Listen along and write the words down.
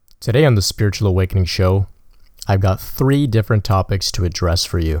Today on the Spiritual Awakening Show, I've got 3 different topics to address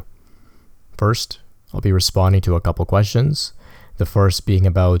for you. First, I'll be responding to a couple questions. The first being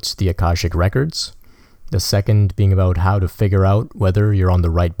about the Akashic records. The second being about how to figure out whether you're on the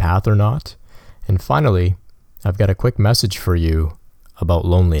right path or not. And finally, I've got a quick message for you about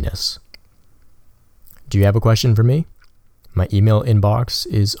loneliness. Do you have a question for me? My email inbox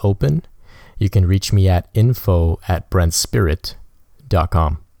is open. You can reach me at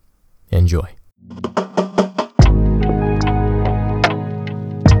info@brentspirit.com. Enjoy.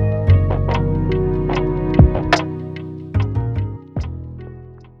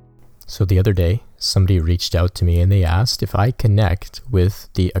 So the other day, somebody reached out to me and they asked if I connect with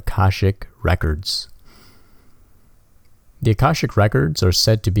the Akashic records. The Akashic records are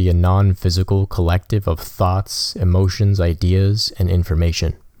said to be a non-physical collective of thoughts, emotions, ideas, and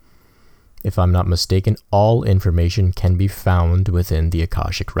information. If I'm not mistaken, all information can be found within the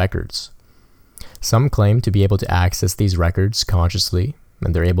Akashic records. Some claim to be able to access these records consciously,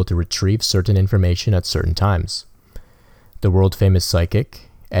 and they're able to retrieve certain information at certain times. The world-famous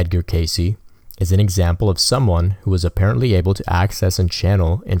psychic, Edgar Cayce, is an example of someone who was apparently able to access and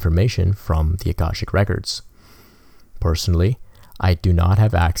channel information from the Akashic records. Personally, I do not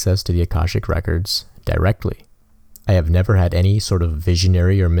have access to the Akashic records directly. I have never had any sort of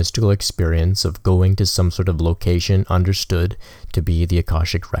visionary or mystical experience of going to some sort of location understood to be the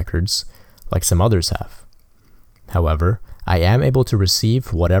Akashic records, like some others have. However, I am able to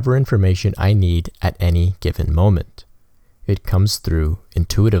receive whatever information I need at any given moment. It comes through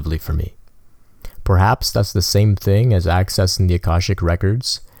intuitively for me. Perhaps that's the same thing as accessing the Akashic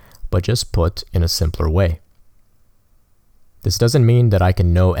records, but just put in a simpler way. This doesn't mean that I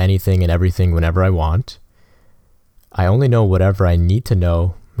can know anything and everything whenever I want. I only know whatever I need to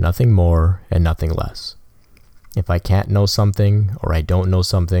know, nothing more and nothing less. If I can't know something or I don't know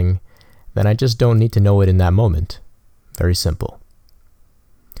something, then I just don't need to know it in that moment. Very simple.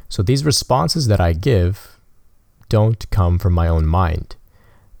 So these responses that I give don't come from my own mind,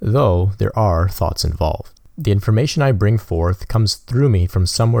 though there are thoughts involved. The information I bring forth comes through me from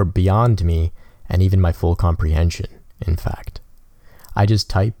somewhere beyond me and even my full comprehension, in fact. I just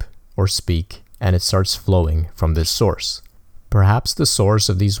type or speak and it starts flowing from this source. Perhaps the source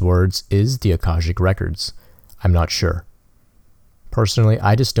of these words is the Akashic records. I'm not sure. Personally,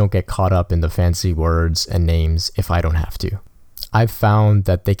 I just don't get caught up in the fancy words and names if I don't have to. I've found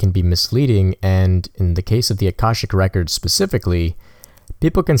that they can be misleading, and in the case of the Akashic records specifically,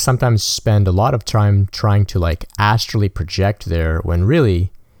 people can sometimes spend a lot of time trying to astrally project there when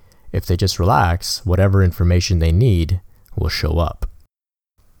really, if they just relax, whatever information they need will show up.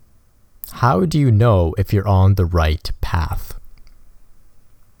 How do you know if you're on the right path?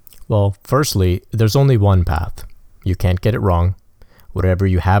 Well, firstly, there's only one path. You can't get it wrong. Whatever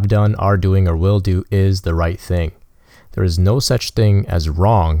you have done, are doing, or will do is the right thing. There is no such thing as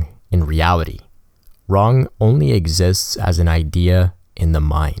wrong in reality. Wrong only exists as an idea in the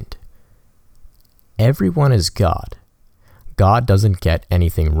mind. Everyone is God. God doesn't get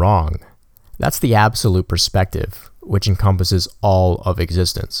anything wrong. That's the absolute perspective, which encompasses all of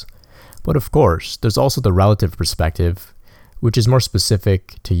existence. But of course, there's also the relative perspective, which is more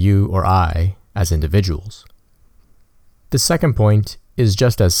specific to you or I as individuals. The second point is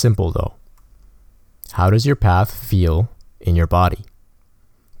just as simple though. How does your path feel in your body?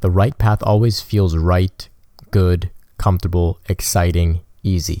 The right path always feels right, good, comfortable, exciting,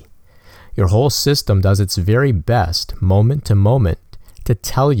 easy. Your whole system does its very best, moment to moment, to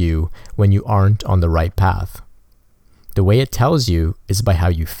tell you when you aren't on the right path. The way it tells you is by how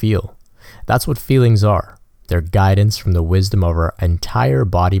you feel. That's what feelings are. They're guidance from the wisdom of our entire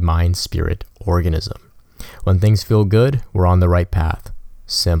body, mind, spirit organism. When things feel good, we're on the right path.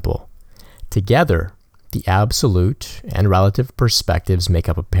 Simple. Together, the absolute and relative perspectives make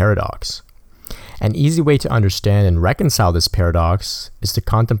up a paradox. An easy way to understand and reconcile this paradox is to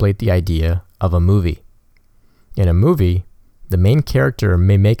contemplate the idea of a movie. In a movie, the main character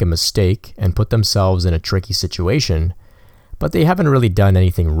may make a mistake and put themselves in a tricky situation, but they haven't really done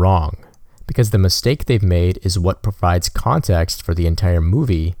anything wrong, because the mistake they've made is what provides context for the entire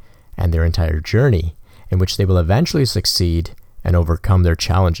movie and their entire journey, in which they will eventually succeed and overcome their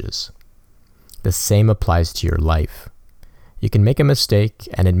challenges. The same applies to your life. You can make a mistake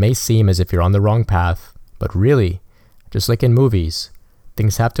and it may seem as if you're on the wrong path, but really, just like in movies,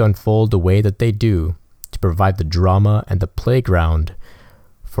 things have to unfold the way that they do to provide the drama and the playground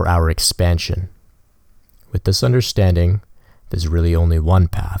for our expansion. With this understanding, there's really only one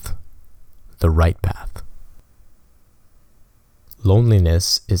path, the right path.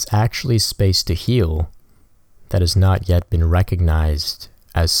 Loneliness is actually space to heal that has not yet been recognized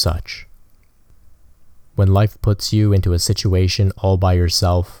as such. When life puts you into a situation all by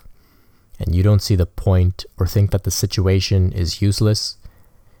yourself, and you don't see the point or think that the situation is useless,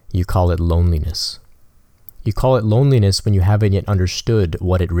 you call it loneliness. You call it loneliness when you haven't yet understood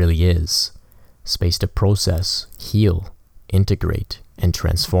what it really is: space to process, heal, integrate, and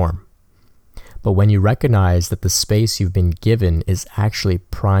transform. But when you recognize that the space you've been given is actually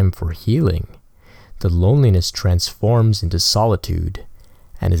prime for healing, the loneliness transforms into solitude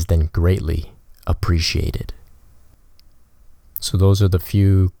and is then greatly appreciated. So those are the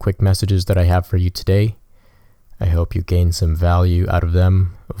few quick messages that I have for you today. I hope you gain some value out of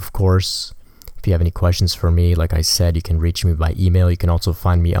them. Of course, if you have any questions for me, like I said, you can reach me by email. You can also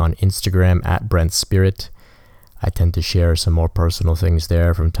find me on Instagram at BrentSpirit. I tend to share some more personal things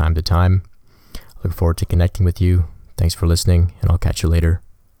there from time to time. Look forward to connecting with you. Thanks for listening, and I'll catch you later.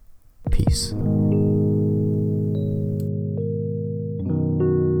 Peace.